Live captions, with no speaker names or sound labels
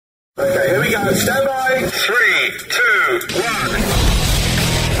Okay, here we go. Stand by. 3, 2, 1.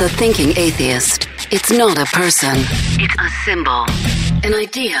 The thinking atheist. It's not a person. It's a symbol. An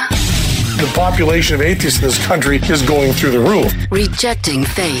idea. The population of atheists in this country is going through the roof. Rejecting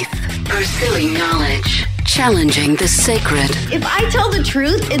faith. Pursuing knowledge. Challenging the sacred. If I tell the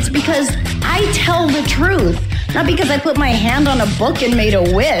truth, it's because I tell the truth. Not because I put my hand on a book and made a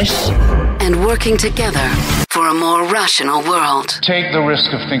wish. And working together for a more rational world. Take the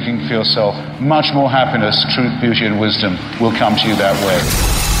risk of thinking for yourself. Much more happiness, truth, beauty, and wisdom will come to you that way.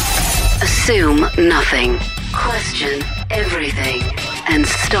 Assume nothing. Question everything. And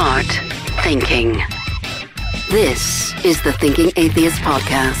start thinking. This is the Thinking Atheist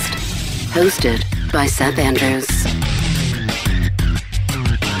Podcast. Hosted by Seth Andrews.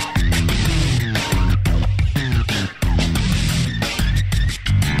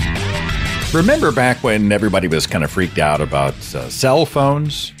 Remember back when everybody was kind of freaked out about cell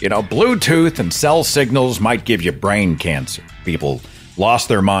phones? You know, Bluetooth and cell signals might give you brain cancer. People lost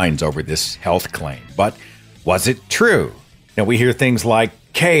their minds over this health claim. But was it true? Now, we hear things like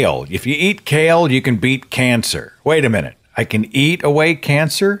kale. If you eat kale, you can beat cancer. Wait a minute. I can eat away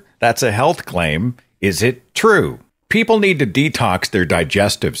cancer? That's a health claim. Is it true? People need to detox their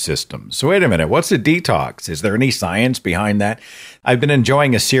digestive systems. So wait a minute, what's a detox? Is there any science behind that? I've been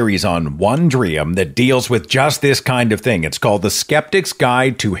enjoying a series on Wondrium that deals with just this kind of thing. It's called The Skeptic's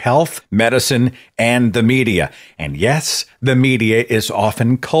Guide to Health, Medicine, and the Media. And yes, the media is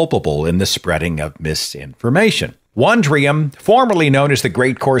often culpable in the spreading of misinformation. Wondrium, formerly known as the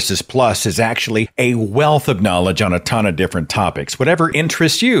Great Courses Plus, is actually a wealth of knowledge on a ton of different topics. Whatever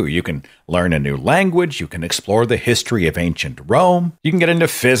interests you, you can learn a new language, you can explore the history of ancient Rome, you can get into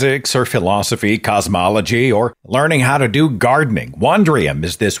physics or philosophy, cosmology, or learning how to do gardening. Wondrium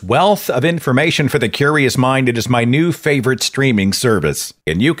is this wealth of information for the curious mind. It is my new favorite streaming service.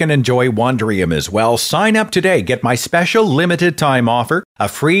 And you can enjoy Wondrium as well. Sign up today. Get my special limited time offer, a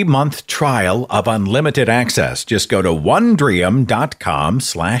free month trial of unlimited access. Just go to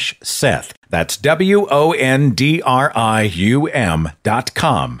Wondrium.com/Seth. That's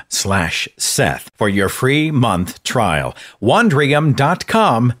WONDRIUM.com/Seth for your free month trial.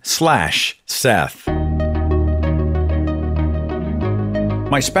 Wondrium.com/Seth.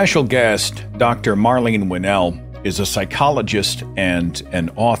 My special guest, Dr. Marlene Winell, is a psychologist and an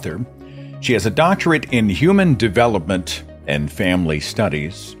author. She has a doctorate in human development and family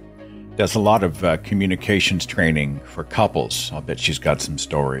studies. Does a lot of communications training for couples. I'll bet she's got some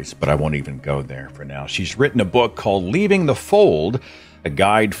stories, but I won't even go there for now. She's written a book called Leaving the Fold, a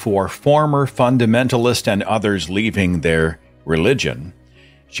guide for former fundamentalists and others leaving their religion.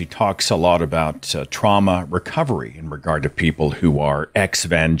 She talks a lot about trauma recovery in regard to people who are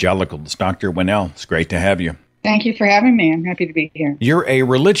exvangelicals. Dr. Winell, it's great to have you. Thank you for having me. I'm happy to be here. You're a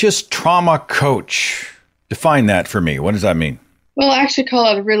religious trauma coach. Define that for me. What does that mean? Well, I actually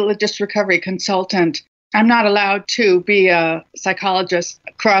call it a religious recovery consultant. I'm not allowed to be a psychologist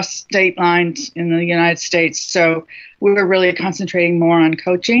across state lines in the United States, so we're really concentrating more on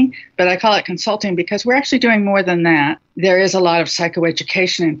coaching, but I call it consulting because we're actually doing more than that. There is a lot of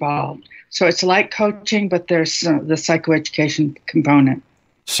psychoeducation involved. So it's like coaching, but there's the psychoeducation component.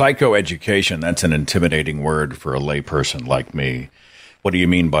 Psychoeducation, that's an intimidating word for a layperson like me. What do you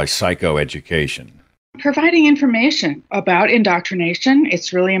mean by psychoeducation? Providing information about indoctrination.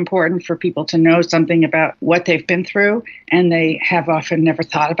 It's really important for people to know something about what they've been through, and they have often never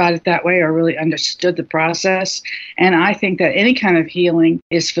thought about it that way or really understood the process. And I think that any kind of healing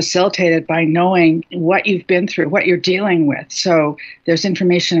is facilitated by knowing what you've been through, what you're dealing with. So there's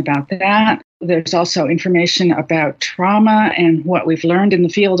information about that. There's also information about trauma and what we've learned in the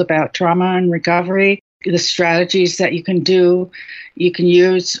field about trauma and recovery, the strategies that you can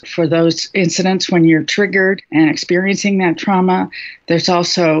use for those incidents when you're triggered and experiencing that trauma. There's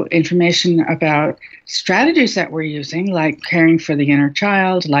also information about strategies that we're using, like caring for the inner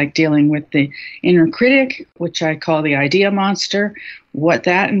child, like dealing with the inner critic, which I call the idea monster, what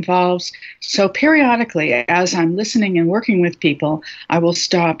that involves. So periodically, as I'm listening and working with people, I will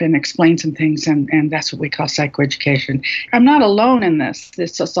stop and explain some things, and that's what we call psychoeducation. I'm not alone in this.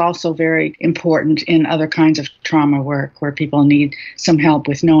 This is also very important in other kinds of trauma work where people need some help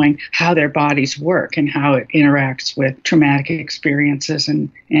with knowing how their bodies work and how it interacts with traumatic experiences and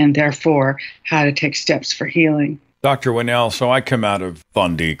therefore how to take steps for healing. Dr. Winell, so I come out of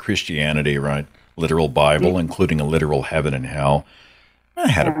Fundy Christianity, right? Literal Bible, including a literal heaven and hell. I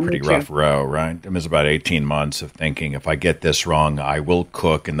had a pretty rough row, right? It was about 18 months of thinking, if I get this wrong, I will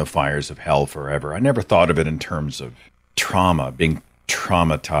cook in the fires of hell forever. I never thought of it in terms of trauma, being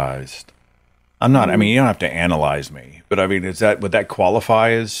traumatized. I'm not, I mean, you don't have to analyze me, but I mean, would that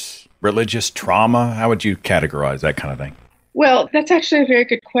qualify as religious trauma? How would you categorize that kind of thing? Well, that's actually a very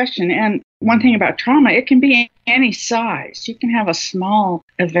good question. And one thing about trauma, it can be any size. You can have a small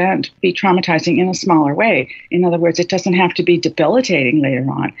event be traumatizing in a smaller way. In other words, it doesn't have to be debilitating later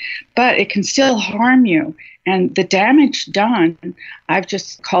on, but it can still harm you. And the damage done, I've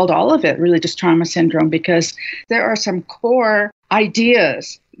just called all of it religious trauma syndrome, because there are some core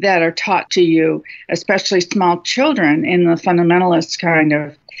ideas that are taught to you, especially small children in the fundamentalist kind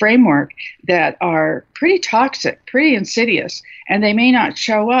of framework, that are pretty toxic, pretty insidious, and they may not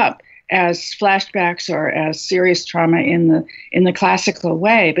show up as flashbacks or as serious trauma in the classical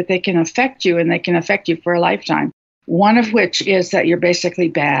way, but they can affect you, and they can affect you for a lifetime. One of which is that you're basically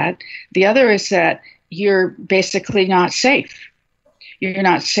bad. The other is that you're basically not safe. You're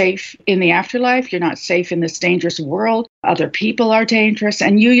not safe in the afterlife. You're not safe in this dangerous world. Other people are dangerous,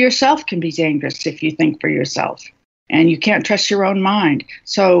 and you yourself can be dangerous if you think for yourself. And you can't trust your own mind.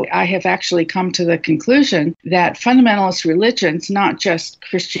 So I have actually come to the conclusion that fundamentalist religions, not just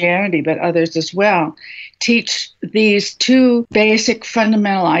Christianity, but others as well, teach these two basic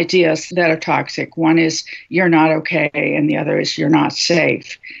fundamental ideas that are toxic. One is you're not okay, and the other is you're not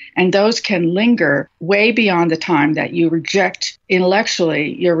safe. And those can linger way beyond the time that you reject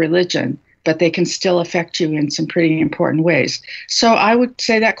intellectually your religion, but they can still affect you in some pretty important ways. So I would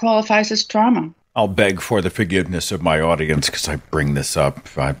say that qualifies as trauma. I'll beg for the forgiveness of my audience because I bring this up.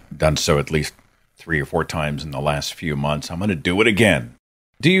 I've done so at least 3 or 4 times in the last few months. I'm going to do it again.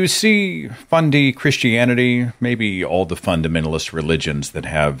 Do you see fundy Christianity, maybe all the fundamentalist religions that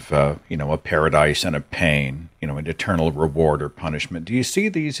have, a paradise and a pain, an eternal reward or punishment? Do you see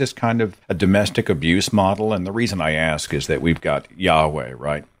these as kind of a domestic abuse model? And the reason I ask is that we've got Yahweh,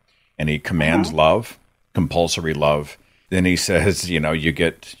 right? And he commands love, compulsory love. Then he says, you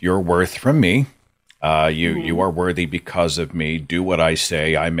get your worth from me. You are worthy because of me. Do what I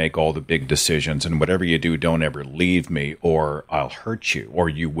say. I make all the big decisions. And whatever you do, don't ever leave me or I'll hurt you or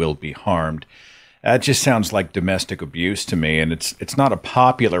you will be harmed. That just sounds like domestic abuse to me. And it's not a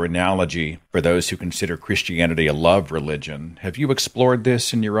popular analogy for those who consider Christianity a love religion. Have you explored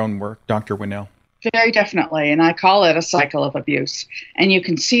this in your own work, Dr. Winell? Very definitely. And I call it a cycle of abuse. And you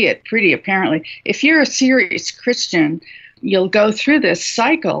can see it pretty apparently. If you're a serious Christian, you'll go through this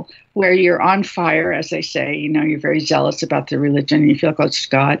cycle where you're on fire, as they say, you're very zealous about the religion, you feel close to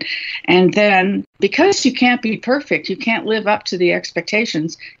God. And then because you can't be perfect, you can't live up to the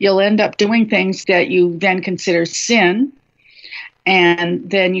expectations, you'll end up doing things that you then consider sin. And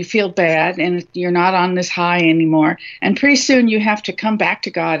then you feel bad and you're not on this high anymore. And pretty soon you have to come back to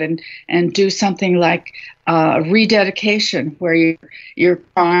God and do something like rededication, where you're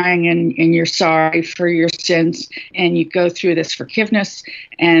crying and you're sorry for your sins, and you go through this forgiveness.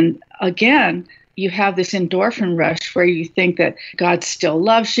 And again, you have this endorphin rush where you think that God still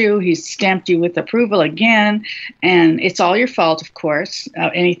loves you. He's stamped you with approval again. And it's all your fault, of course.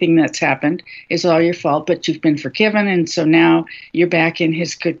 Anything that's happened is all your fault, but you've been forgiven. And so now you're back in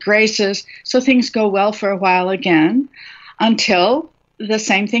his good graces. So things go well for a while again until the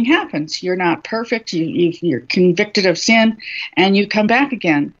same thing happens. You're not perfect. You're convicted of sin and you come back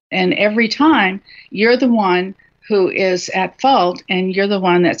again. And every time you're the one who is at fault, and you're the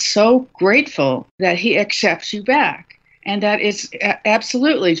one that's so grateful that he accepts you back. And that is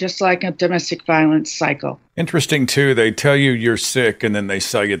absolutely just like a domestic violence cycle. Interesting, too. They tell you you're sick, and then they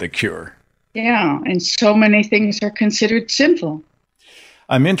sell you the cure. Yeah, and so many things are considered sinful.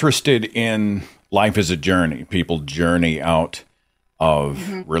 I'm interested in life as a journey. People journey out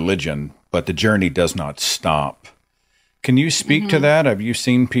of religion, but the journey does not stop. Can you speak to that? Have you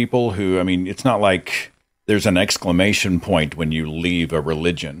seen people who, it's not like there's an exclamation point when you leave a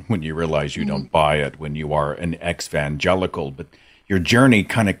religion, when you realize you don't buy it, when you are an exvangelical, but your journey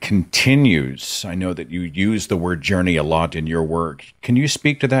kind of continues. I know that you use the word journey a lot in your work. Can you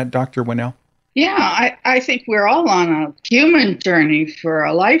speak to that, Dr. Winell? Yeah, I think we're all on a human journey for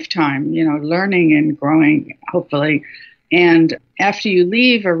a lifetime, learning and growing, hopefully. And after you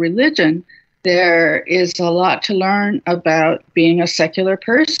leave a religion, there is a lot to learn about being a secular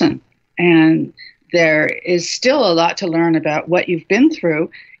person. And there is still a lot to learn about what you've been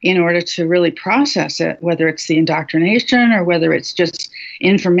through in order to really process it, whether it's the indoctrination or whether it's just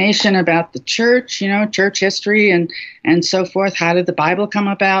information about the church, church history and so forth. How did the Bible come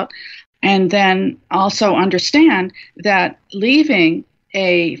about? And then also understand that leaving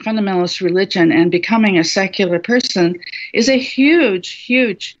a fundamentalist religion and becoming a secular person is a huge,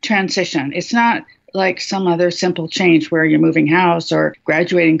 huge transition. It's not like some other simple change where you're moving house or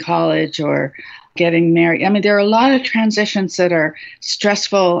graduating college or getting married. I mean, there are a lot of transitions that are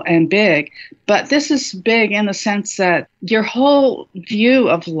stressful and big, but this is big in the sense that your whole view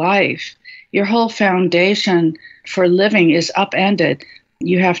of life, your whole foundation for living is upended.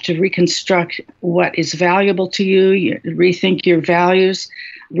 You have to reconstruct what is valuable to you, rethink your values,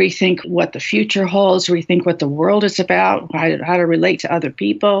 rethink what the future holds, rethink what the world is about, how to relate to other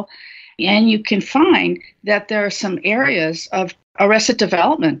people. And you can find that there are some areas of arrested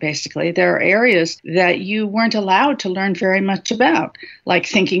development, basically. There are areas that you weren't allowed to learn very much about, like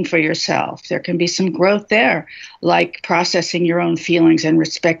thinking for yourself. There can be some growth there, like processing your own feelings and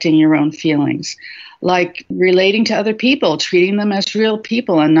respecting your own feelings, like relating to other people, treating them as real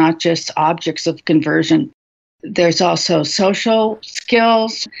people and not just objects of conversion. There's also social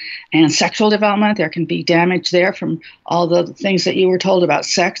skills and sexual development. There can be damage there from all the things that you were told about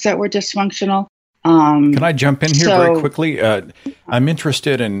sex that were dysfunctional. Can I jump in here very quickly? I'm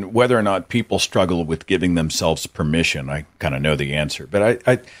interested in whether or not people struggle with giving themselves permission. I kind of know the answer, but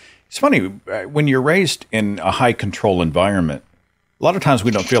it's funny, when you're raised in a high control environment, a lot of times we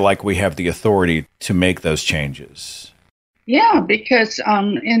don't feel like we have the authority to make those changes. Yeah, because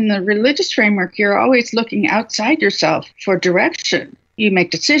in the religious framework, you're always looking outside yourself for direction. You make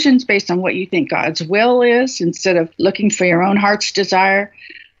decisions based on what you think God's will is instead of looking for your own heart's desire.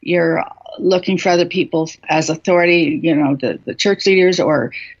 You're looking for other people as authority, the church leaders,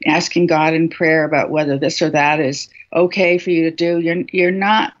 or asking God in prayer about whether this or that is okay for you to do. You're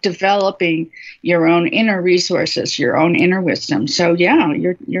not developing your own inner resources, your own inner wisdom. So yeah,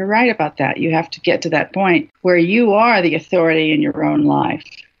 you're right about that. You have to get to that point where you are the authority in your own life.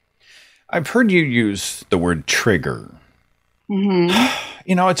 I've heard you use the word trigger. Mm-hmm.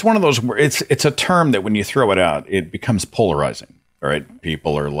 It's one of those words. It's a term that when you throw it out, it becomes polarizing. All right,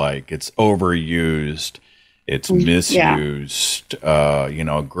 people are like, it's overused, it's misused,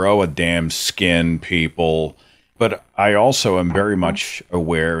 grow a damn skin, people. But I also am very much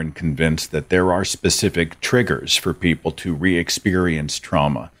aware and convinced that there are specific triggers for people to re-experience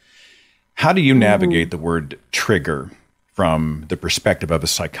trauma. How do you navigate the word trigger from the perspective of a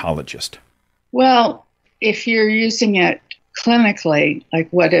psychologist? Well, if you're using it clinically, like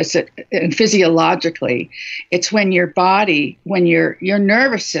what is it, and physiologically, it's when your body, when your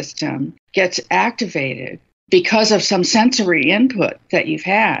nervous system gets activated because of some sensory input that you've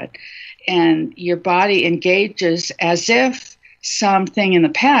had, and your body engages as if something in the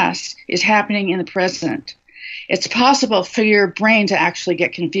past is happening in the present. It's possible for your brain to actually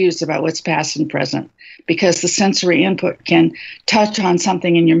get confused about what's past and present because the sensory input can touch on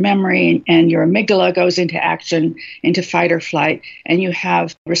something in your memory and your amygdala goes into action, into fight or flight, and you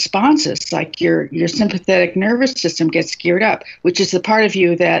have responses like your sympathetic nervous system gets geared up, which is the part of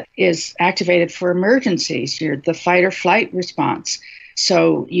you that is activated for emergencies, the fight or flight response.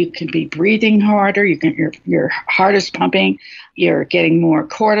 So you can be breathing harder, your heart is pumping, you're getting more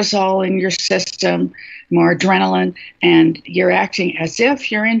cortisol in your system, more adrenaline, and you're acting as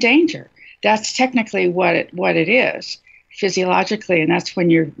if you're in danger. That's technically what it is physiologically, and that's when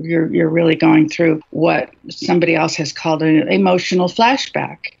you're really going through what somebody else has called an emotional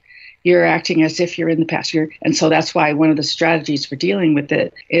flashback. You're acting as if you're in the past. And so that's why one of the strategies for dealing with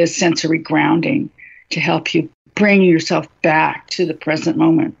it is sensory grounding to help you bring yourself back to the present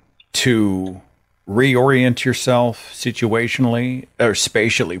moment. To reorient yourself situationally or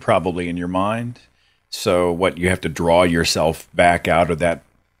spatially, probably in your mind. So you have to draw yourself back out of that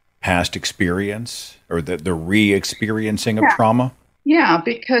past experience or the re-experiencing of trauma? Yeah,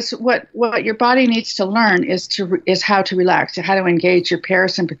 because what your body needs to learn is how to relax, how to engage your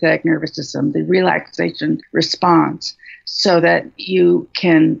parasympathetic nervous system, the relaxation response, so that you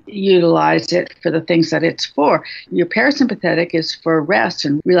can utilize it for the things that it's for. Your parasympathetic is for rest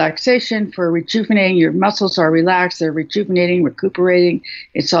and relaxation, for rejuvenating. Your muscles are relaxed, they're rejuvenating, recuperating.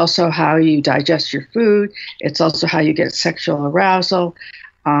 It's also how you digest your food. It's also how you get sexual arousal.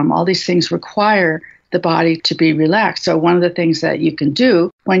 All these things require the body to be relaxed. So one of the things that you can do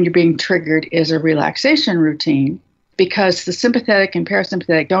when you're being triggered is a relaxation routine, because the sympathetic and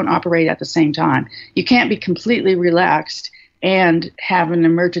parasympathetic don't operate at the same time. You can't be completely relaxed and have an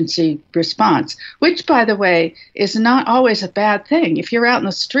emergency response, which, by the way, is not always a bad thing. If you're out in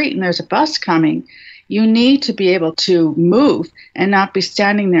the street and there's a bus coming, you need to be able to move and not be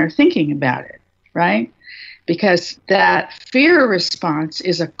standing there thinking about it, right? Because that fear response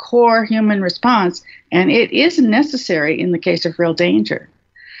is a core human response, and it is necessary in the case of real danger.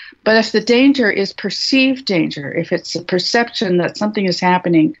 But if the danger is perceived danger, if it's a perception that something is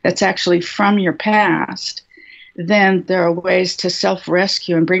happening that's actually from your past, then there are ways to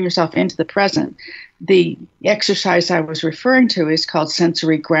self-rescue and bring yourself into the present. The exercise I was referring to is called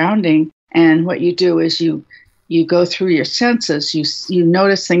sensory grounding, And what you do is you go through your senses. You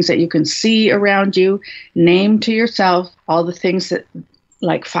notice things that you can see around you. Name to yourself all the things that,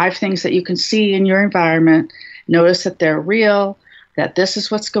 like 5 things that you can see in your environment. Notice that they're real, that this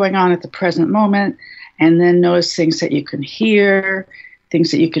is what's going on at the present moment. And then notice things that you can hear,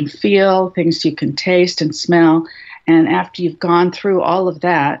 things that you can feel, things you can taste and smell. And after you've gone through all of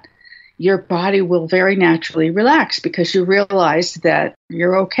that, your body will very naturally relax because you realize that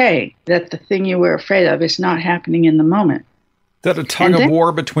you're okay, that the thing you were afraid of is not happening in the moment. Is that a tug of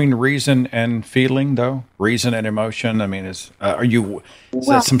war between reason and feeling, though? Reason and emotion? I mean, is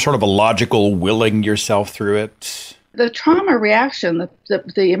that some sort of a logical willing yourself through it? The trauma reaction,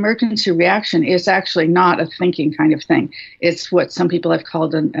 the emergency reaction is actually not a thinking kind of thing. It's what some people have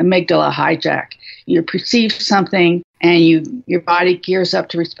called an amygdala hijack. You perceive something and your body gears up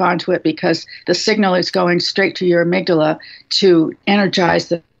to respond to it because the signal is going straight to your amygdala to energize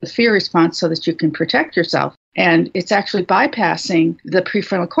the fear response so that you can protect yourself. And it's actually bypassing the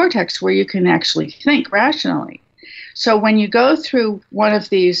prefrontal cortex where you can actually think rationally. So when you go through one of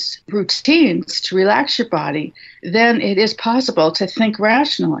these routines to relax your body, then it is possible to think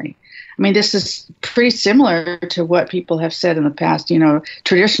rationally. I mean, this is pretty similar to what people have said in the past,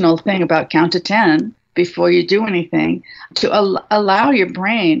 traditional thing about count to 10 before you do anything, to allow your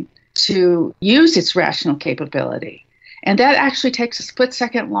brain to use its rational capability. And that actually takes a split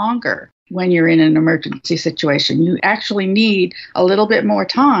second longer when you're in an emergency situation. You actually need a little bit more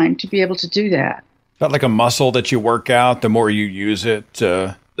time to be able to do that. Not like a muscle that you work out, the more you use it,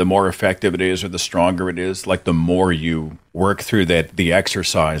 the more effective it is or the stronger it is. Like the more you work through the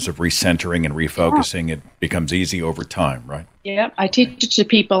exercise of recentering and refocusing, it becomes easy over time, right? Yeah, I teach it to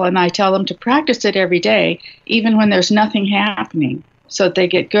people and I tell them to practice it every day, even when there's nothing happening, so that they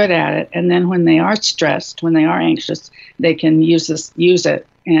get good at it. And then when they are stressed, when they are anxious, they can use it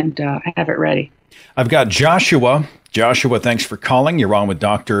and have it ready. I've got Joshua. Joshua, thanks for calling. You're on with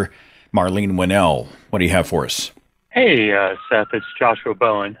Dr. Marlene Winell. What do you have for us? Hey, Seth, it's Joshua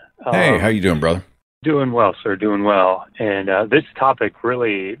Bowen. Hey, how you doing, brother? Doing well, sir, doing well. And this topic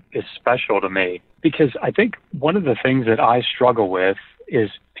really is special to me because I think one of the things that I struggle with is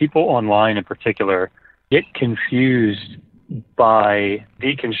people online in particular get confused by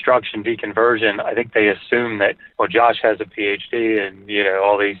deconstruction, deconversion. I think they assume that, well, Josh has a PhD and,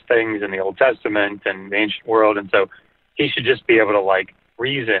 all these things in the Old Testament and the ancient world, and so he should just be able to,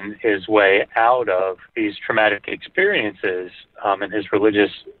 reason his way out of these traumatic experiences in his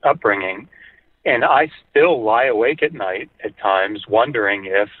religious upbringing. And I still lie awake at night at times wondering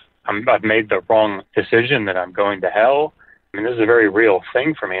if I've made the wrong decision, that I'm going to hell. I mean, this is a very real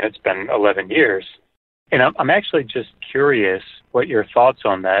thing for me, and it's been 11 years. And I'm actually just curious what your thoughts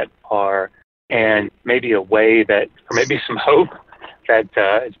on that are, and maybe a way that, or maybe some hope that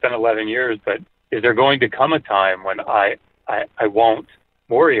it's been 11 years, but is there going to come a time when I won't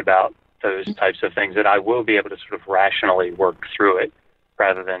worry about those types of things, that I will be able to sort of rationally work through it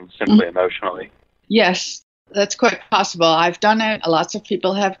rather than simply emotionally? Yes, that's quite possible. I've done it. Lots of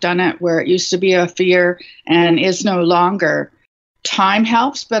people have done it where it used to be a fear and is no longer. Time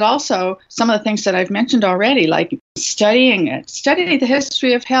helps, but also some of the things that I've mentioned already, like studying it. Study the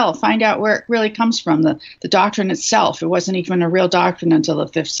history of hell. Find out where it really comes from, the doctrine itself. It wasn't even a real doctrine until the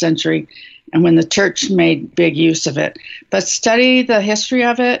 5th century, and when the church made big use of it. But study the history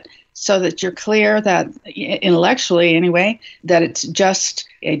of it so that you're clear that, intellectually anyway, that it's just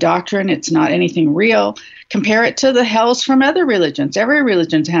a doctrine, it's not anything real. Compare it to the hells from other religions. Every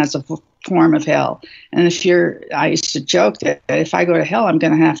religion has a form of hell. And I used to joke that if I go to hell, I'm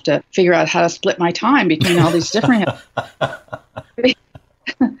going to have to figure out how to split my time between all these different hells.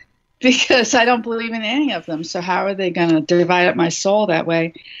 Because I don't believe in any of them. So how are they going to divide up my soul that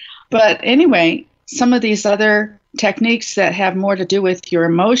way? But anyway, some of these other techniques that have more to do with your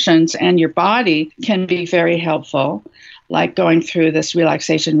emotions and your body can be very helpful, like going through this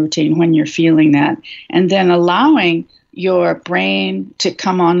relaxation routine when you're feeling that, and then allowing your brain to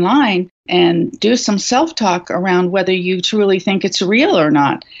come online and do some self-talk around whether you truly think it's real or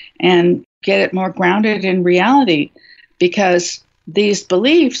not, and get it more grounded in reality, because these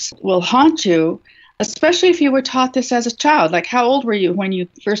beliefs will haunt you, especially if you were taught this as a child. Like, how old were you when you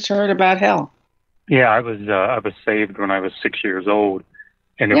first heard about hell? Yeah, I was saved when I was 6 years old,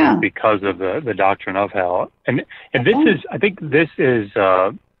 and it was because of the doctrine of hell. And I think this is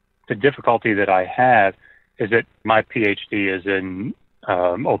the difficulty that I have, is that my PhD is in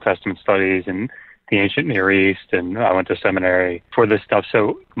Old Testament studies and the ancient Near East, and I went to seminary for this stuff.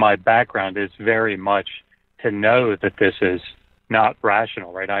 So my background is very much to know that this is not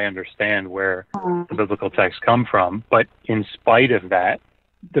rational, right? I understand where the biblical texts come from, but in spite of that,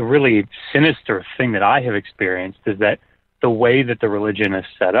 the really sinister thing that I have experienced is that the way that the religion is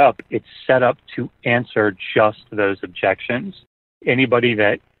set up, it's set up to answer just those objections. Anybody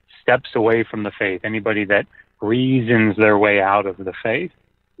that steps away from the faith, anybody that reasons their way out of the faith,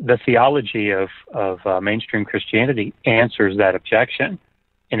 the theology of mainstream Christianity answers that objection.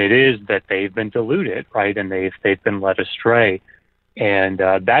 And it is that they've been deluded, right? And they've been led astray. And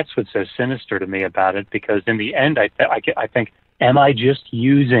that's what's so sinister to me about it, because in the end, I think, am I just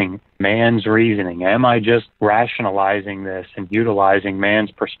using man's reasoning? Am I just rationalizing this and utilizing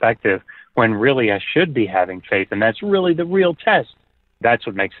man's perspective when really I should be having faith? And that's really the real test. That's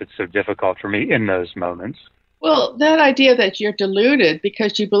what makes it so difficult for me in those moments. Well, that idea that you're deluded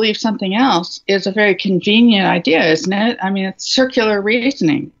because you believe something else is a very convenient idea, isn't it? I mean, it's circular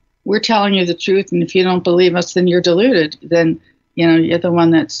reasoning. We're telling you the truth, and if you don't believe us, then you're deluded. Then, you're the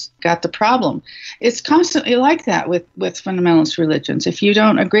one that's got the problem. It's constantly like that with fundamentalist religions. If you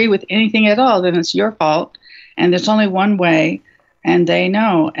don't agree with anything at all, then it's your fault, and there's only one way, and they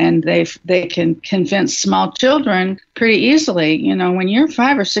know, and they can convince small children pretty easily. When you're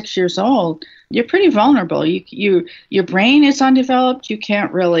 5 or 6 years old, you're pretty vulnerable. Your brain is undeveloped. You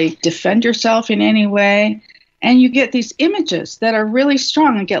can't really defend yourself in any way. And you get these images that are really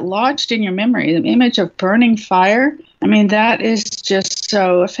strong and get lodged in your memory. The image of burning fire, I mean, that is just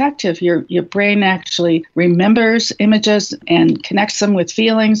so effective. Your brain actually remembers images and connects them with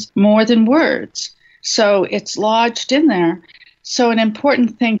feelings more than words. So it's lodged in there. So an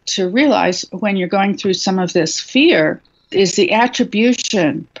important thing to realize when you're going through some of this fear is the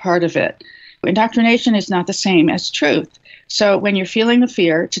attribution part of it. Indoctrination is not the same as truth. So when you're feeling the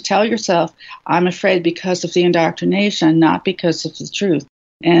fear, to tell yourself, I'm afraid because of the indoctrination, not because of the truth.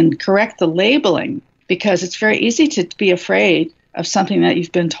 And correct the labeling, because it's very easy to be afraid of something that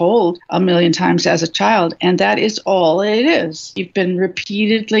you've been told a million times as a child, and that is all it is. You've been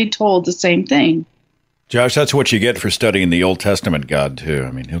repeatedly told the same thing. Josh, that's what you get for studying the Old Testament God, too.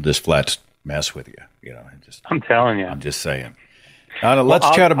 I mean, he'll just flat mess with you. I'm telling you. I'm just saying. Let's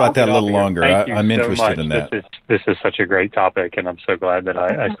chat about that a little longer. I'm interested in that. This is such a great topic, and I'm so glad that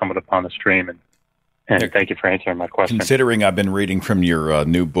I stumbled upon the stream. And thank you for answering my question. Considering I've been reading from your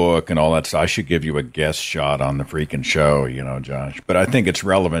new book and all that stuff, I should give you a guest shot on the freaking show, Josh. But I think it's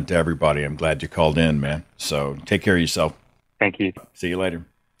relevant to everybody. I'm glad you called in, man. So take care of yourself. Thank you. See you later.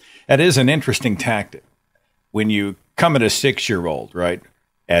 That is an interesting tactic. When you come at a 6-year-old, right,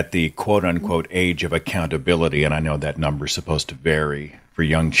 at the quote-unquote age of accountability, and I know that number is supposed to vary for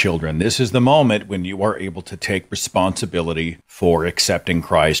young children, this is the moment when you are able to take responsibility for accepting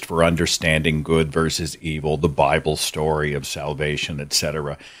Christ, for understanding good versus evil, the Bible story of salvation,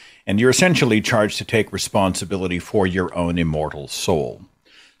 etc. And you're essentially charged to take responsibility for your own immortal soul.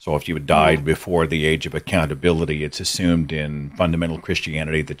 So if you died before the age of accountability, it's assumed in fundamental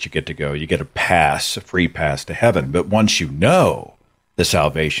Christianity that you get a pass, a free pass to heaven. But once you know the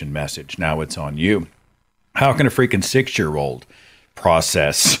salvation message, now it's on you. How can a freaking 6-year-old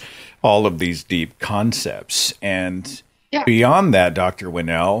process all of these deep concepts? And beyond that, Dr.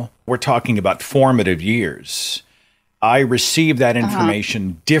 Winell, we're talking about formative years. I receive that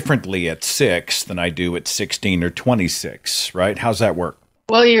information differently at 6 than I do at 16 or 26, right? How's that work?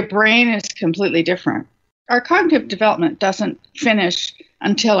 Well, your brain is completely different. Our cognitive development doesn't finish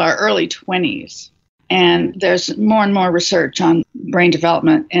until our early 20s. And there's more and more research on brain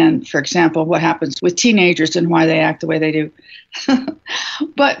development and, for example, what happens with teenagers and why they act the way they do.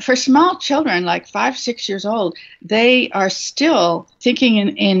 But for small children, like 5, 6 years old, they are still thinking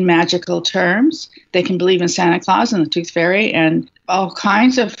in magical terms. They can believe in Santa Claus and the Tooth Fairy and all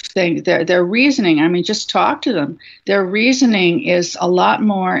kinds of things. Their reasoning, I mean, just talk to them. Their reasoning is a lot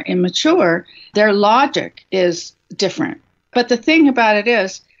more immature. Their logic is different. But the thing about it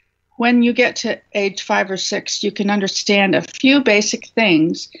is, when you get to age 5 or 6, you can understand a few basic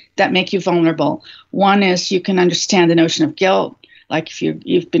things that make you vulnerable. One is you can understand the notion of guilt. Like if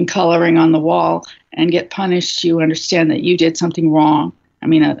you've been coloring on the wall and get punished, you understand that you did something wrong. I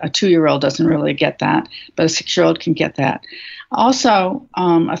mean, a 2-year-old doesn't really get that, but a 6-year-old can get that. Also,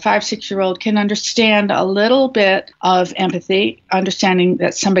 a 5, 6-year-old can understand a little bit of empathy, understanding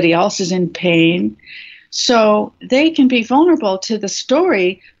that somebody else is in pain. So they can be vulnerable to the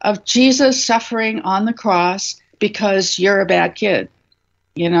story of Jesus suffering on the cross because you're a bad kid.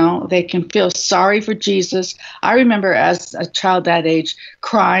 They can feel sorry for Jesus. I remember as a child that age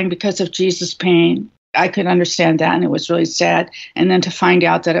crying because of Jesus' pain. I could understand that, and it was really sad. And then to find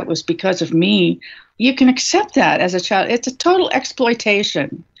out that it was because of me, you can accept that as a child. It's a total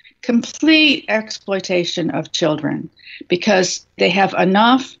exploitation. complete exploitation of children because they have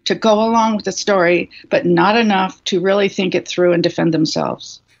enough to go along with the story, but not enough to really think it through and defend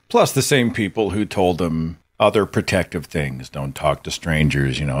themselves. Plus the same people who told them other protective things. Don't talk to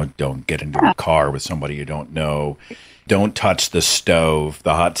strangers, don't get into a car with somebody you don't know. Don't touch the stove,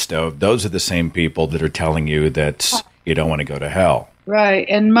 the hot stove. Those are the same people that are telling you that you don't want to go to hell. Right.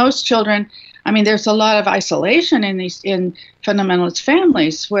 And most children, there's a lot of isolation in fundamentalist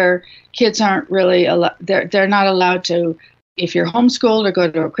families where kids aren't really they're not allowed to, if you're homeschooled or go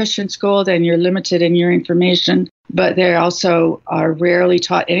to a Christian school, then you're limited in your information. But they also are rarely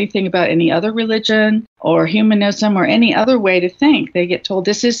taught anything about any other religion or humanism or any other way to think. They get told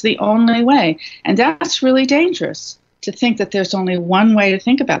this is the only way. And that's really dangerous, to think that there's only one way to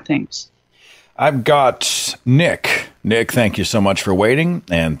think about things. I've got Nick. Nick, thank you so much for waiting,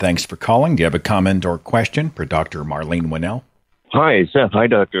 and thanks for calling. Do you have a comment or question for Dr. Marlene Winell? Hi, Seth. Hi,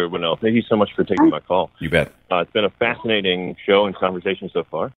 Dr. Winell. Thank you so much for taking my call. You bet. It's been a fascinating show and conversation so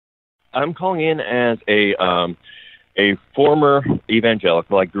far. I'm calling in as a former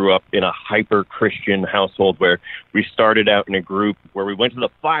evangelical. I grew up in a hyper-Christian household where we started out in a group where we went to the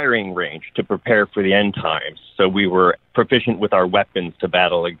firing range to prepare for the end times. So we were proficient with our weapons to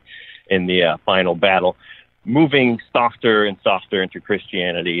battle in the final battle, moving softer and softer into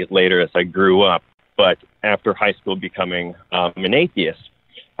Christianity later as I grew up, but after high school becoming an atheist.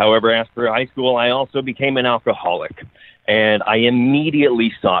 However, after high school, I also became an alcoholic, and I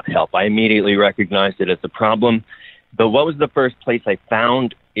immediately sought help. I immediately recognized it as a problem. But what was the first place I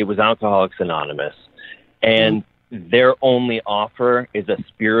found? It was Alcoholics Anonymous. And their only offer is a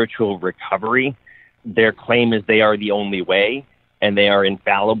spiritual recovery. Their claim is they are the only way, and they are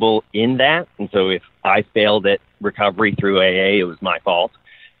infallible in that. And so if I failed at recovery through AA, it was my fault.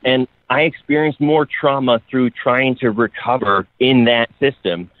 And I experienced more trauma through trying to recover in that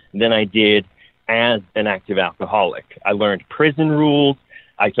system than I did as an active alcoholic. I learned prison rules.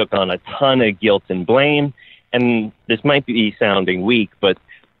 I took on a ton of guilt and blame. And this might be sounding weak, but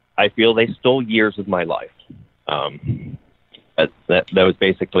I feel they stole years of my life. That was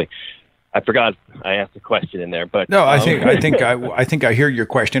basically. I forgot I asked a question in there, but no, I think I hear your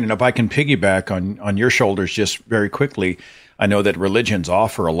question, and if I can piggyback on your shoulders just very quickly, I know that religions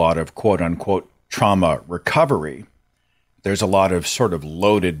offer a lot of quote unquote trauma recovery. There's a lot of sort of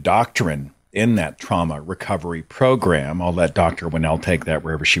loaded doctrine in that trauma recovery program. I'll let Dr. Winell take that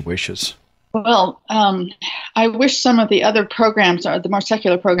wherever she wishes. Well, I wish some of the other programs, or the more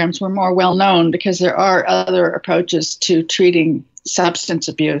secular programs, were more well known, because there are other approaches to treating substance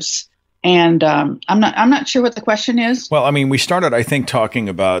abuse. And I'm not sure what the question is. Well, we started, I think, talking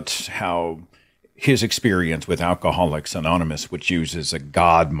about how his experience with Alcoholics Anonymous, which uses a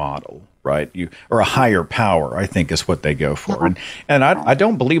God model, right? Or a higher power, I think, is what they go for. Uh-huh. And I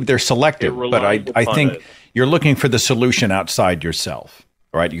don't believe they're selective, but I think you're looking for the solution outside yourself.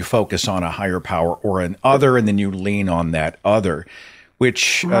 Right, you focus on a higher power or an other, and then you lean on that other,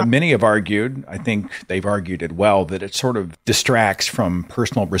 which many have argued, I think they've argued it well, that it sort of distracts from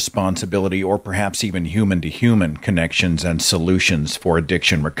personal responsibility or perhaps even human-to-human connections and solutions for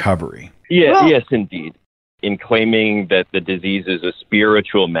addiction recovery. Yeah, yes, indeed. In claiming that the disease is a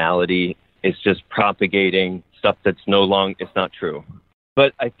spiritual malady, it's just propagating stuff that's it's not true.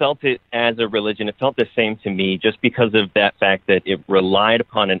 But I felt it as a religion. It felt the same to me just because of that fact that it relied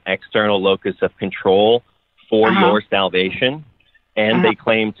upon an external locus of control for your salvation. And they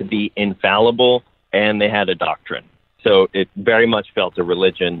claimed to be infallible, and they had a doctrine. So it very much felt a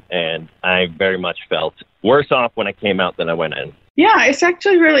religion, and I very much felt worse off when I came out than I went in. Yeah, it's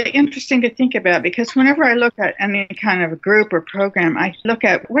actually really interesting to think about, because whenever I look at any kind of a group or program, I look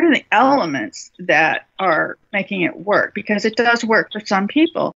at what are the elements that are making it work, because it does work for some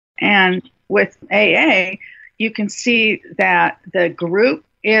people. And with AA, you can see that the group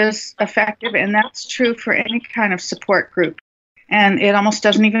is effective, and that's true for any kind of support group. And it almost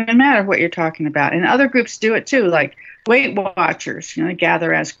doesn't even matter what you're talking about. And other groups do it too, like Weight Watchers, they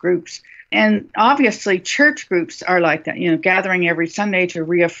gather as groups. And obviously church groups are like that, gathering every Sunday to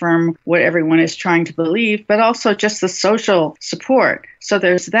reaffirm what everyone is trying to believe, but also just the social support. So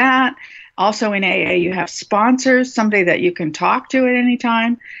there's that. Also in AA, you have sponsors, somebody that you can talk to at any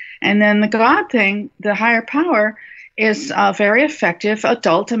time. And then the God thing, the higher power, is a very effective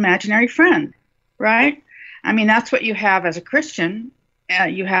adult imaginary friend, right? That's what you have as a Christian.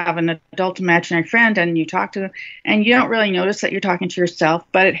 You have an adult imaginary friend, and you talk to them, and you don't really notice that you're talking to yourself,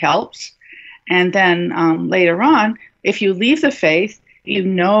 but it helps. And then later on, if you leave the faith, you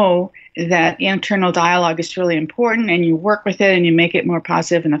know that internal dialogue is really important, and you work with it, and you make it more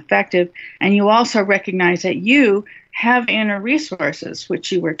positive and effective. And you also recognize that you have inner resources,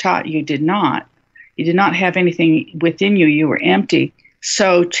 which you were taught you did not. You did not have anything within you. You were empty.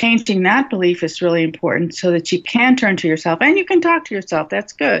 So changing that belief is really important so that you can turn to yourself and you can talk to yourself.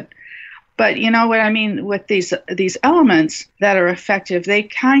 That's good. But you know what I mean with these elements that are effective, they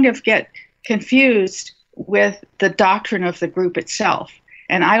kind of get confused with the doctrine of the group itself.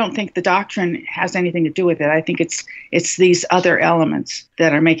 And I don't think the doctrine has anything to do with it. I think it's these other elements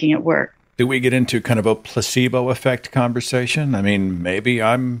that are making it work. Do we get into kind of a placebo effect conversation? I mean, maybe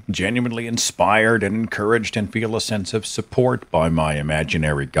I'm genuinely inspired and encouraged and feel a sense of support by my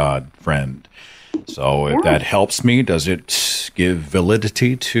imaginary God friend. So if that helps me, does it give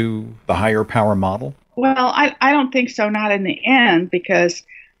validity to the higher power model? Well, I don't think so, not in the end, because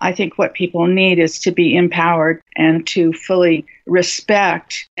I think what people need is to be empowered and to fully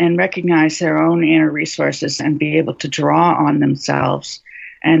respect and recognize their own inner resources and be able to draw on themselves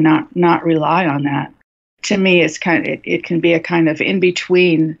and not rely on that. To me, it can be a kind of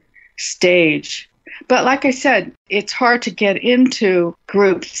in-between stage. But like I said, it's hard to get into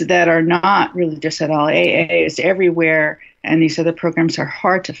groups that are not religious at all. AA is everywhere, and these other programs are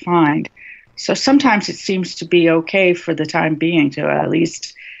hard to find. So sometimes it seems to be okay for the time being to at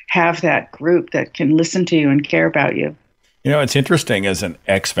least have that group that can listen to you and care about you. You know, it's interesting, as an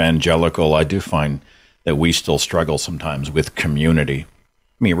exvangelical, I do find that we still struggle sometimes with community.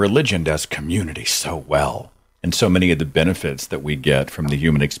 I mean, religion does community so well, and so many of the benefits that we get from the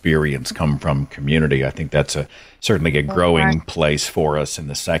human experience come from community. I think that's certainly a growing place for us in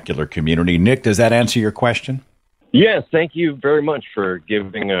the secular community. Nick, does that answer your question? Yes, thank you very much for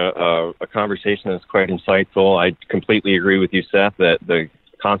giving a conversation that's quite insightful. I completely agree with you, Seth, that the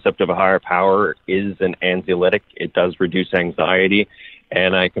concept of a higher power is an anxiolytic. It does reduce anxiety.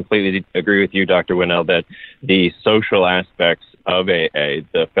 And I completely agree with you, Dr. Winell, that the social aspects of AA,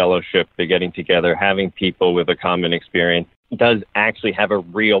 the fellowship, the getting together, having people with a common experience, does actually have a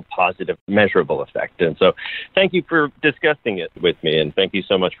real positive, measurable effect. And so thank you for discussing it with me, and thank you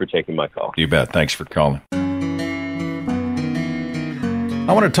so much for taking my call. You bet. Thanks for calling.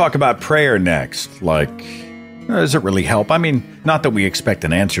 I want to talk about prayer next. Does it really help? I mean, not that we expect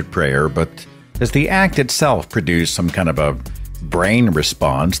an answered prayer, but does the act itself produce some kind of a brain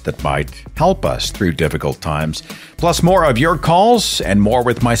response that might help us through difficult times? Plus more of your calls and more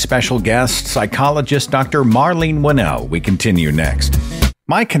with my special guest, psychologist Dr. Marlene Winell. We continue next.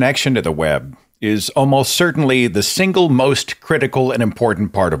 My connection to the web is almost certainly the single most critical and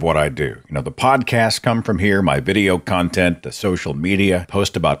important part of what I do. You know, the podcasts come from here, my video content, the social media,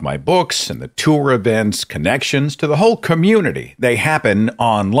 post about my books and the tour events, connections to the whole community. They happen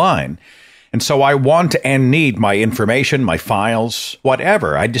online. And so I want and need my information, my files,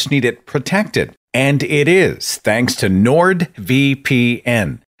 whatever. I just need it protected. And it is, thanks to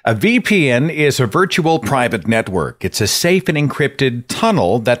NordVPN. A VPN is a virtual private network. It's a safe and encrypted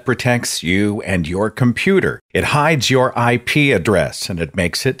tunnel that protects you and your computer. It hides your IP address and it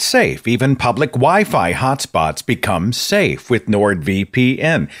makes it safe. Even public Wi-Fi hotspots become safe with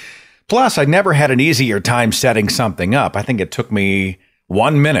NordVPN. Plus, I never had an easier time setting something up. I think it took me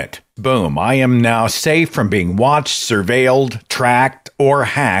 1 minute. Boom. I am now safe from being watched, surveilled, tracked, or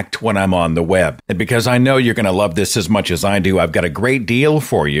hacked when I'm on the web. And because I know you're going to love this as much as I do, I've got a great deal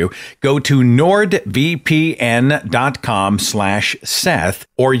for you. Go to nordvpn.com/Seth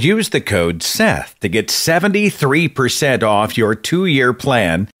or use the code Seth to get 73% off your 2-year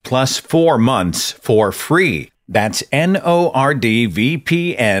plan plus 4 months for free. That's NORDVPN,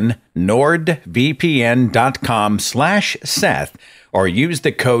 nordvpn.com/Seth. Or use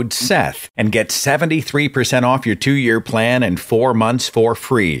the code Seth and get 73% off your 2-year plan and 4 months for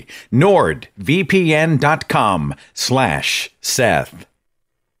free. nordvpn.com/Seth.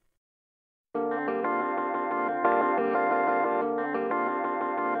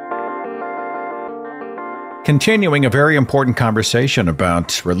 Continuing a very important conversation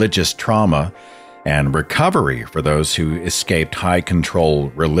about religious trauma and recovery for those who escaped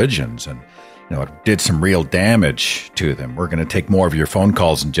high-control religions and it did some real damage to them. We're going to take more of your phone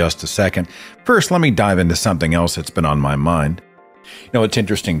calls in just a second. First, let me dive into something else that's been on my mind. It's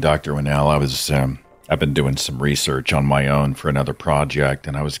interesting, Dr. Winell. I've been doing some research on my own for another project,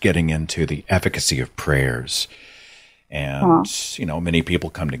 and I was getting into the efficacy of prayers. And, many people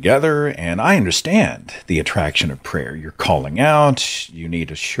come together, and I understand the attraction of prayer. You're calling out, you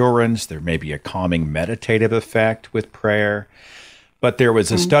need assurance, there may be a calming meditative effect with prayer. But there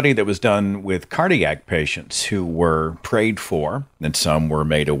was a study that was done with cardiac patients who were prayed for, and some were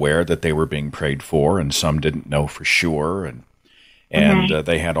made aware that they were being prayed for, and some didn't know for sure. And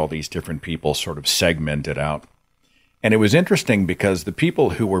they had all these different people sort of segmented out. And it was interesting because the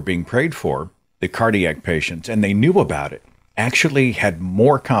people who were being prayed for the cardiac patients, and they knew about it, actually had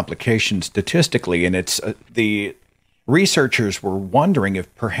more complications statistically. And it's the researchers were wondering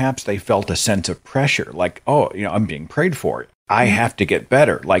if perhaps they felt a sense of pressure, like, oh, I'm being prayed for. I have to get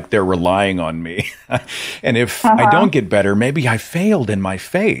better, like they're relying on me. And if I don't get better, maybe I failed in my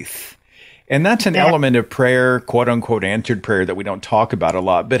faith. And that's an element of prayer, quote unquote, answered prayer that we don't talk about a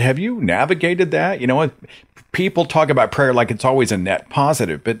lot. But have you navigated that? People talk about prayer like it's always a net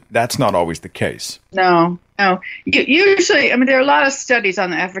positive, but that's not always the case. No. Usually, there are a lot of studies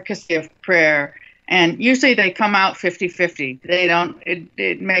on the efficacy of prayer, and usually they come out 50-50. They don't,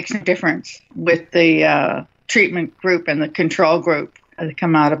 it makes a difference with the treatment group and the control group. They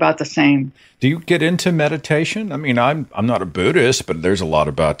come out about the same. Do you get into meditation? I'm not a Buddhist, but there's a lot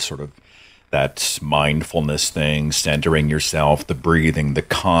about sort of that mindfulness thing, centering yourself, the breathing, the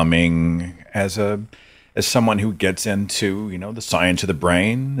calming. As someone who gets into, the science of the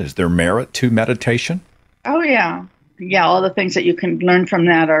brain, is there merit to meditation? Oh, yeah. Yeah, all the things that you can learn from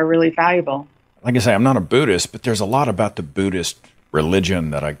that are really valuable. Like I say, I'm not a Buddhist, but there's a lot about the Buddhist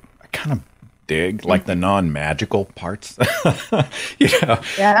religion that I kind of dig, like the non-magical parts.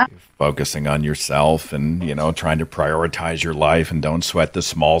 Focusing on yourself and, trying to prioritize your life and don't sweat the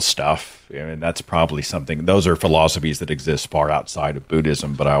small stuff. That's probably something, those are philosophies that exist far outside of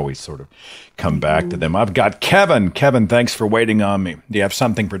Buddhism, but I always sort of come back to them. I've got Kevin. Kevin, thanks for waiting on me. Do you have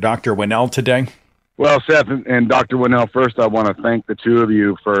something for Dr. Winell today? Well, Seth and Dr. Winell, first I want to thank the two of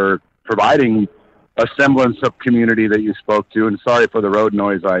you for providing a semblance of community that you spoke to. And sorry for the road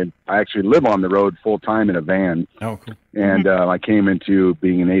noise. I actually live on the road full time in a van. Oh, cool. And I came into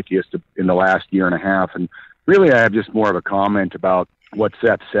being an atheist in the last year and a half. And really, I have just more of a comment about what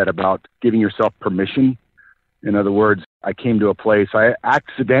Seth said about giving yourself permission. In other words, I came to a place, I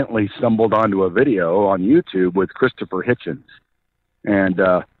accidentally stumbled onto a video on YouTube with Christopher Hitchens. And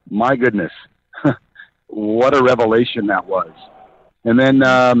my goodness, what a revelation that was. And then,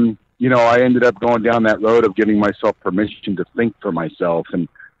 I ended up going down that road of giving myself permission to think for myself. And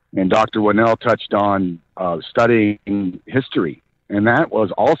Dr. Winell touched on studying history. And that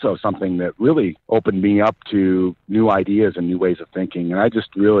was also something that really opened me up to new ideas and new ways of thinking. And I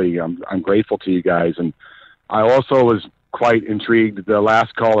just really, I'm grateful to you guys. And I also was quite intrigued. The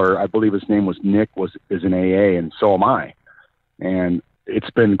last caller, I believe his name was Nick, is an AA, and so am I. And it's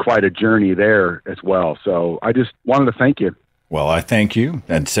been quite a journey there as well. So I just wanted to thank you. Well, I thank you,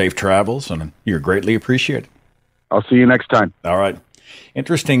 and safe travels, and you're greatly appreciated. I'll see you next time. All right.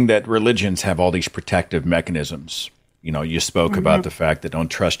 Interesting that religions have all these protective mechanisms. You spoke about the fact that don't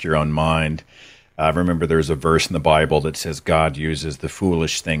trust your own mind. I remember there's a verse in the Bible that says God uses the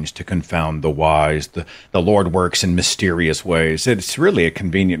foolish things to confound the wise. The Lord works in mysterious ways. It's really a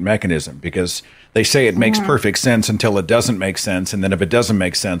convenient mechanism because they say it makes perfect sense until it doesn't make sense. And then if it doesn't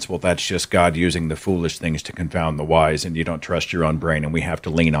make sense, well, that's just God using the foolish things to confound the wise, and you don't trust your own brain, and we have to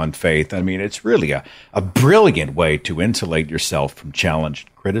lean on faith. It's really a brilliant way to insulate yourself from challenged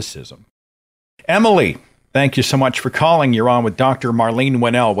criticism. Emily, thank you so much for calling. You're on with Dr. Marlene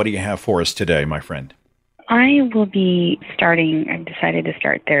Winell. What do you have for us today, my friend? I decided to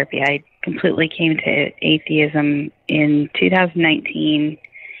start therapy. I completely came to atheism in 2019.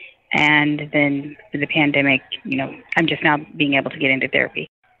 And then with the pandemic, I'm just now being able to get into therapy.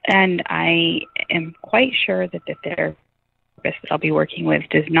 And I am quite sure that the therapist that I'll be working with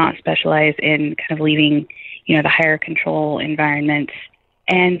does not specialize in kind of leaving, the higher control environments.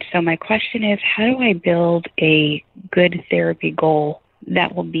 And so my question is, how do I build a good therapy goal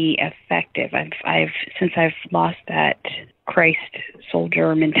that will be effective? Since I've lost that Christ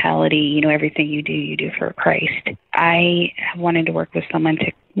soldier mentality, everything you do for Christ. I have wanted to work with someone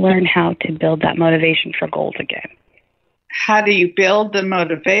to learn how to build that motivation for goals again. How do you build the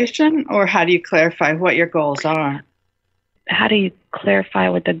motivation, or how do you clarify what your goals are? How do you clarify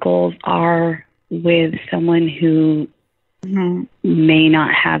what the goals are with someone who may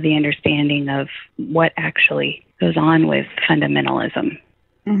not have the understanding of what actually goes on with fundamentalism,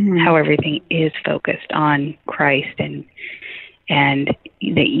 how everything is focused on Christ and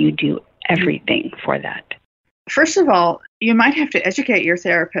that you do everything for that? First of all, you might have to educate your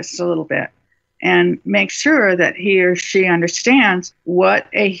therapist a little bit and make sure that he or she understands what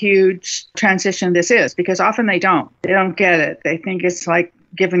a huge transition this is, because often they don't. They don't get it. They think it's like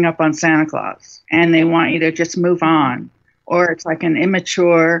giving up on Santa Claus, and they want you to just move on. Or it's like an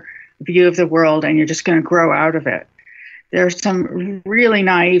immature view of the world, and you're just going to grow out of it. There's some really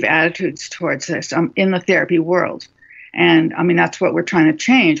naive attitudes towards this in the therapy world. And that's what we're trying to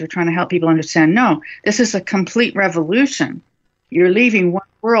change. We're trying to help people understand, no, this is a complete revolution. You're leaving one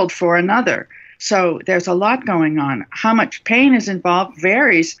world for another. So there's a lot going on. How much pain is involved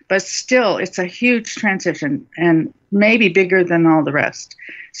varies, but still it's a huge transition and maybe bigger than all the rest.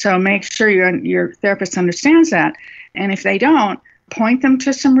 So make sure your therapist understands that. And if they don't, point them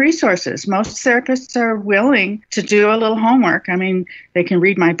to some resources. Most therapists are willing to do a little homework. I mean, they can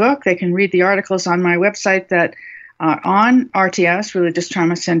read my book. They can read the articles on my website that on RTS, religious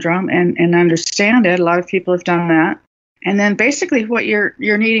trauma syndrome, and understand it. A lot of people have done that. And then basically what you're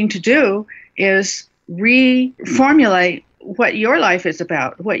needing to do is reformulate what your life is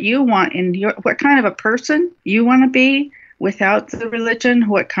about, what you want what kind of a person you want to be without the religion,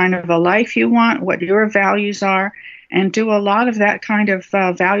 what kind of a life you want, what your values are, and do a lot of that kind of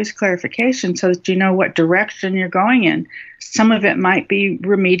values clarification so that you know what direction you're going in. Some of it might be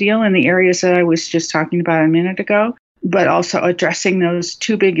remedial in the areas that I was just talking about a minute ago, but also addressing those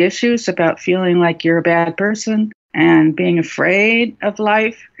two big issues about feeling like you're a bad person and being afraid of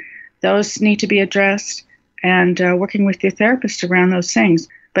life. Those need to be addressed, and working with your therapist around those things,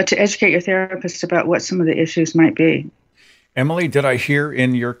 but to educate your therapist about what some of the issues might be. Emily, did I hear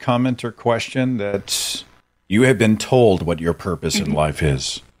in your comment or question that you have been told what your purpose in life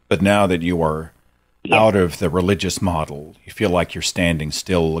is, but now that you are out of the religious model, you feel like you're standing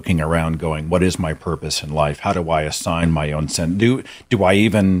still looking around going, what is my purpose in life? How do I assign my own sense? Do I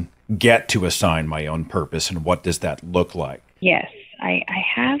even get to assign my own purpose, and what does that look like? Yes, I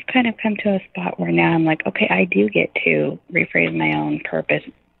have kind of come to a spot where now I'm like, okay, I do get to rephrase my own purpose,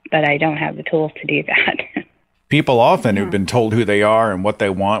 but I don't have the tools to do that. People often who've been told who they are and what they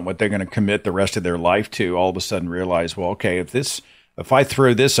want, what they're going to commit the rest of their life to, all of a sudden realize, well, okay, if I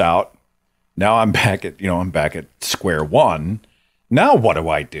throw this out, now I'm back at square one. Now what do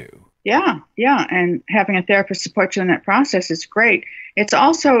I do? Yeah. And having a therapist support you in that process is great. It's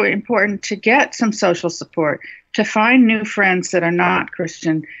also important to get some social support, to find new friends that are not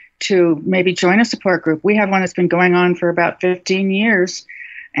Christian, to maybe join a support group. We have one that's been going on for about 15 years,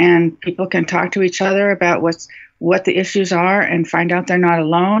 and people can talk to each other about what the issues are and find out they're not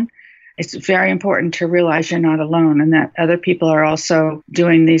alone. It's very important to realize you're not alone and that other people are also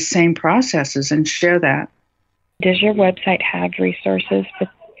doing these same processes, and share that. Does your website have resources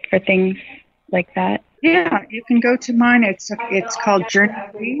for things like that? Yeah, you can go to mine. It's called Journey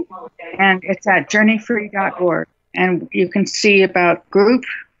Free, and it's at journeyfree.org. And you can see about group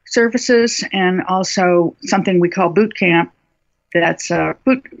services and also something we call boot camp. That's a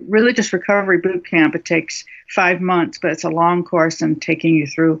religious recovery boot camp. It takes 5 months, but it's a long course and taking you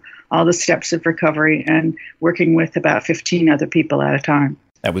through all the steps of recovery and working with about 15 other people at a time.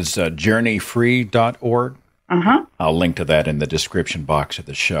 That was journeyfree.org. Uh-huh. I'll link to that in the description box of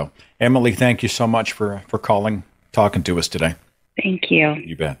the show. Emily, thank you so much for calling, talking to us today. Thank you.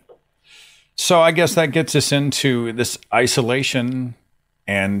 You bet. So I guess that gets us into this isolation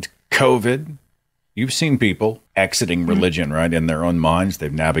and COVID. You've seen people exiting religion, right? In their own minds,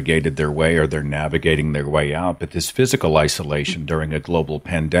 they've navigated their way or they're navigating their way out. But this physical isolation during a global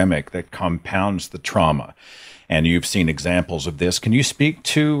pandemic that compounds the trauma. And you've seen examples of this. Can you speak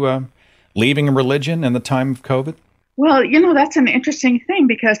to leaving a religion in the time of COVID? Well, that's an interesting thing,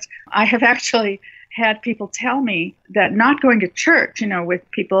 because I have actually had people tell me that not going to church,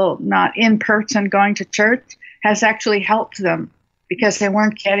 with people not in person going to church, has actually helped them because they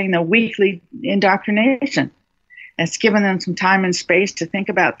weren't getting the weekly indoctrination. It's given them some time and space to think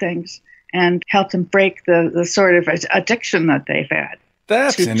about things and help them break the sort of addiction that they've had.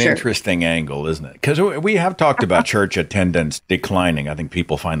 That's an interesting angle, isn't it? Because we have talked about church attendance declining. I think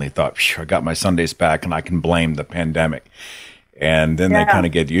people finally thought, I got my Sundays back and I can blame the pandemic. And then they kind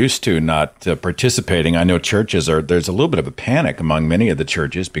of get used to not participating. I know there's a little bit of a panic among many of the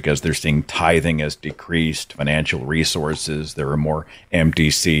churches because they're seeing tithing has decreased, financial resources, there are more empty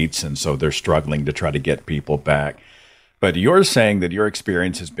seats, and so they're struggling to try to get people back. But you're saying that your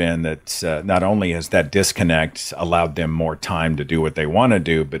experience has been that not only has that disconnect allowed them more time to do what they want to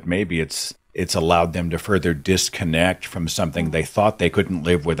do, but maybe it's allowed them to further disconnect from something they thought they couldn't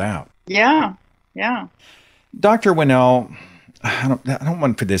live without. Yeah. Dr. Winell, I don't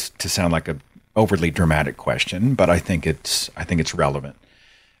want for this to sound like an overly dramatic question, but I think it's relevant.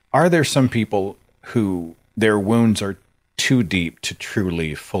 Are there some people who their wounds are too deep to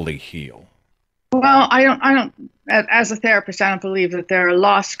truly fully heal? Well, I don't. As a therapist, I don't believe that there are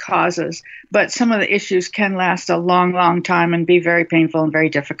lost causes, but some of the issues can last a long, long time and be very painful and very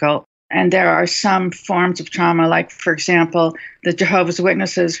difficult. And there are some forms of trauma, like, for example, the Jehovah's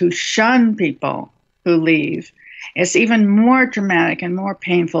Witnesses who shun people who leave. It's even more dramatic and more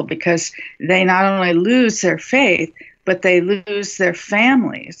painful because they not only lose their faith, but they lose their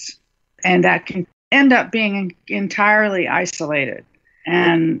families. And that can end up being entirely isolated.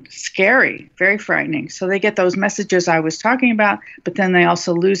 and scary, very frightening. So they get those messages I was talking about, but then they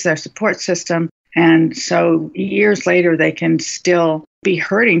also lose their support system. And so years later, they can still be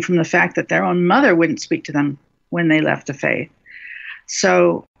hurting from the fact that their own mother wouldn't speak to them when they left the faith.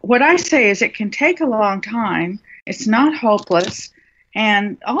 So what I say is it can take a long time. It's not hopeless.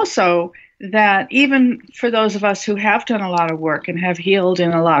 And also that even for those of us who have done a lot of work and have healed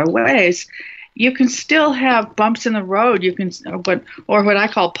in a lot of ways, you can still have bumps in the road. You can, or what I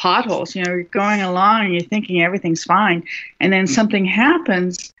call potholes. You know, you're going along and you're thinking everything's fine, and then something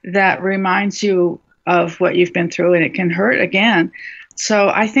happens that reminds you of what you've been through, and it can hurt again. So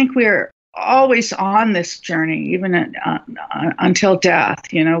I think we're always on this journey, even until death.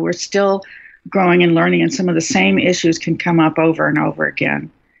 You know, we're still growing and learning, and some of the same issues can come up over and over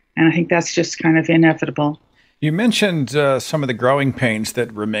again. And I think that's just kind of inevitable. You mentioned some of the growing pains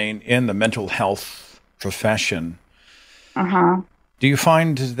that remain in the mental health profession. Uh-huh. Do you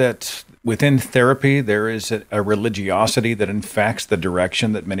find that within therapy there is a religiosity that infects the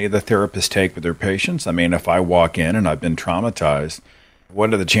direction that many of the therapists take with their patients? I mean, if I walk in and I've been traumatized,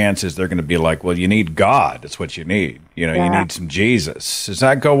 what are the chances they're going to be like, well, you need God. That's what you need. You know, You need some Jesus. Does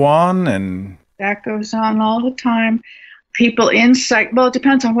that go on? And that goes on all the time. People in well, it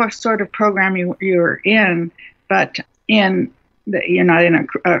depends on what sort of program you're in, but you're not in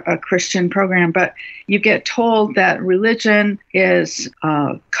a Christian program, but you get told that religion is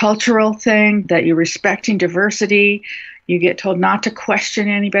a cultural thing, that you're respecting diversity. You get told not to question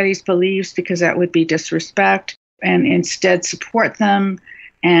anybody's beliefs because that would be disrespect, and instead support them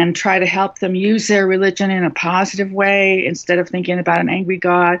and try to help them use their religion in a positive way. Instead of thinking about an angry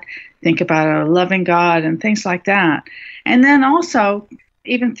God, think about a loving God and things like that. And then also,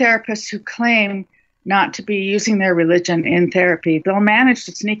 even therapists who claim not to be using their religion in therapy, they'll manage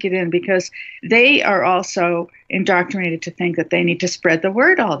to sneak it in because they are also indoctrinated to think that they need to spread the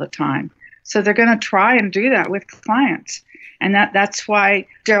word all the time. So they're going to try and do that with clients. And that's why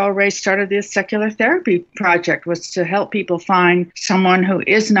Daryl Ray started this secular therapy project, was to help people find someone who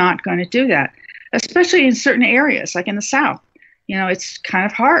is not going to do that, especially in certain areas, like in the South. You know, it's kind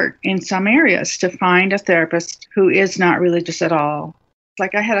of hard in some areas to find a therapist who is not religious at all.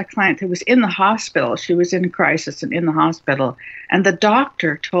 Like I had a client who was in the hospital. She was in crisis and in the hospital. And the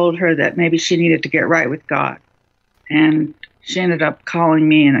doctor told her that maybe she needed to get right with God. And she ended up calling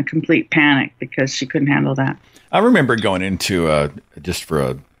me in a complete panic because she couldn't handle that. I remember going into I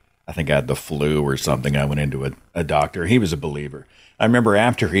think I had the flu or something. I went into a doctor. He was a believer. I remember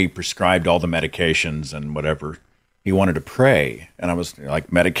after he prescribed all the medications and whatever, he wanted to pray. And I was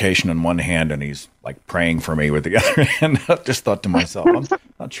like, medication in one hand, and he's like praying for me with the other hand. I just thought to myself, I'm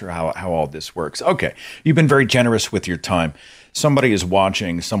not sure how all this works. Okay, you've been very generous with your time. Somebody is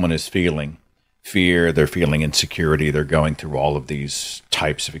watching, someone is feeling fear, they're feeling insecurity, they're going through all of these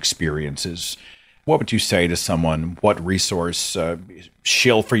types of experiences. What would you say to someone? What resource?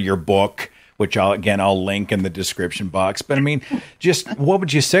 Shill for your book, which I'll link in the description box. But I mean, just what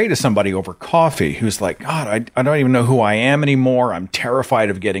would you say to somebody over coffee who's like, God, I don't even know who I am anymore. I'm terrified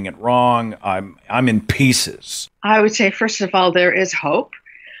of getting it wrong. I'm in pieces. I would say, first of all, there is hope.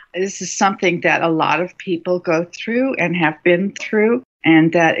 This is something that a lot of people go through and have been through,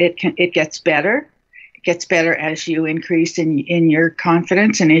 and that it gets better. It gets better as you increase in your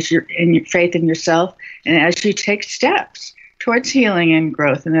confidence and in your faith in yourself, and as you take steps towards healing and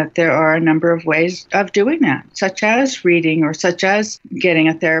growth, and that there are a number of ways of doing that, such as reading or such as getting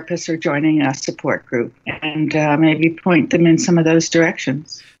a therapist or joining a support group, and maybe point them in some of those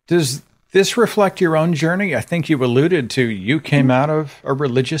directions. Does this reflect your own journey? I think you alluded to you came out of a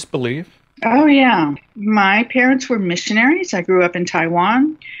religious belief. Oh, yeah. My parents were missionaries. I grew up in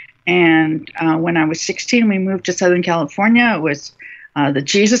Taiwan. And when I was 16, we moved to Southern California. It was the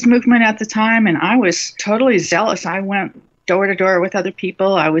Jesus movement at the time. And I was totally zealous. I went door to door with other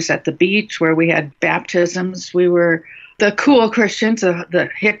people. I was at the beach where we had baptisms. We were the cool Christians, the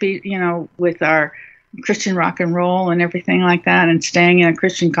hippie, with our Christian rock and roll and everything like that, and staying in a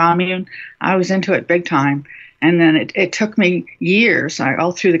Christian commune. I was into it big time. And then it took me years,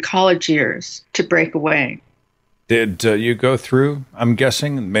 all through the college years, to break away. Did you go through, I'm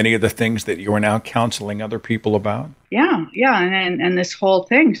guessing, many of the things that you are now counseling other people about? Yeah. And this whole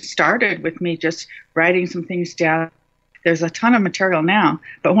thing started with me just writing some things down. There's a ton of material now,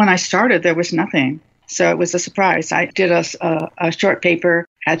 but when I started, there was nothing. So it was a surprise. I did a short paper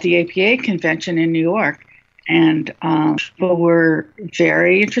at the APA convention in New York, and people were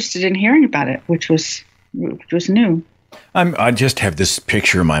very interested in hearing about it, which was new. I just have this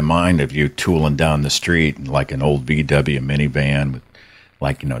picture in my mind of you tooling down the street in like an old VW minivan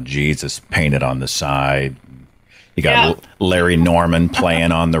with, Jesus painted on the side. You got Larry Norman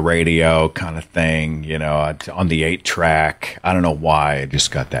playing on the radio kind of thing, you know, on the 8-track. I don't know why. I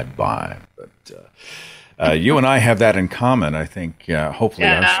just got that vibe. But you and I have that in common. I think hopefully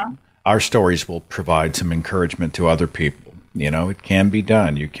our stories will provide some encouragement to other people. You know, it can be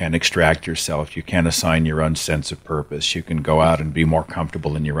done. You can extract yourself. You can assign your own sense of purpose. You can go out and be more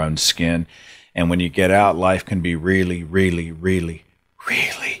comfortable in your own skin. And when you get out, life can be really, really, really,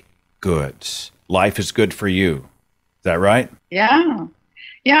 really good. Life is good for you. Is that right? Yeah.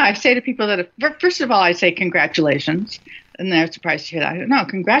 Yeah, I say to people that, first of all, I say congratulations. And they're surprised to hear that. No,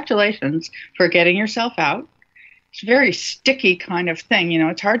 congratulations for getting yourself out. It's a very sticky kind of thing. You know,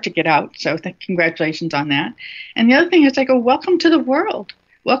 it's hard to get out. So congratulations on that. And the other thing is I go, welcome to the world.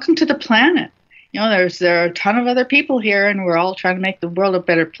 Welcome to the planet. You know, there are a ton of other people here, and we're all trying to make the world a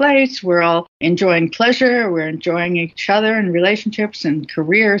better place. We're all enjoying pleasure. We're enjoying each other and relationships and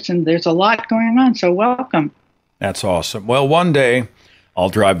careers, and there's a lot going on. So welcome. That's awesome. Well, one day I'll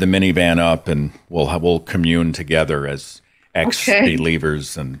drive the minivan up, and we'll commune together as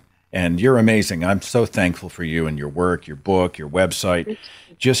ex-believers. And you're amazing. I'm so thankful for you and your work, your book, your website,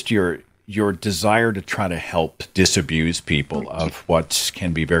 just your desire to try to help disabuse people of what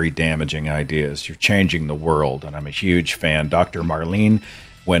can be very damaging ideas. You're changing the world, and I'm a huge fan. Dr. Marlene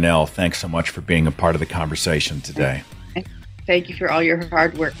Winell, thanks so much for being a part of the conversation today. Thank you for all your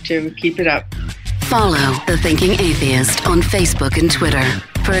hard work, too. Keep it up. Follow The Thinking Atheist on Facebook and Twitter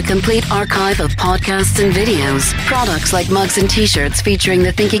for a complete archive of podcasts and videos, products like mugs and t-shirts featuring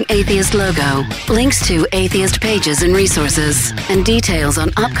the Thinking Atheist logo, links to atheist pages and resources, and details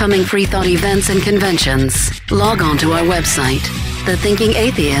on upcoming free thought events and conventions. Log on to our website,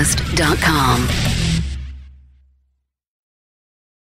 thethinkingatheist.com.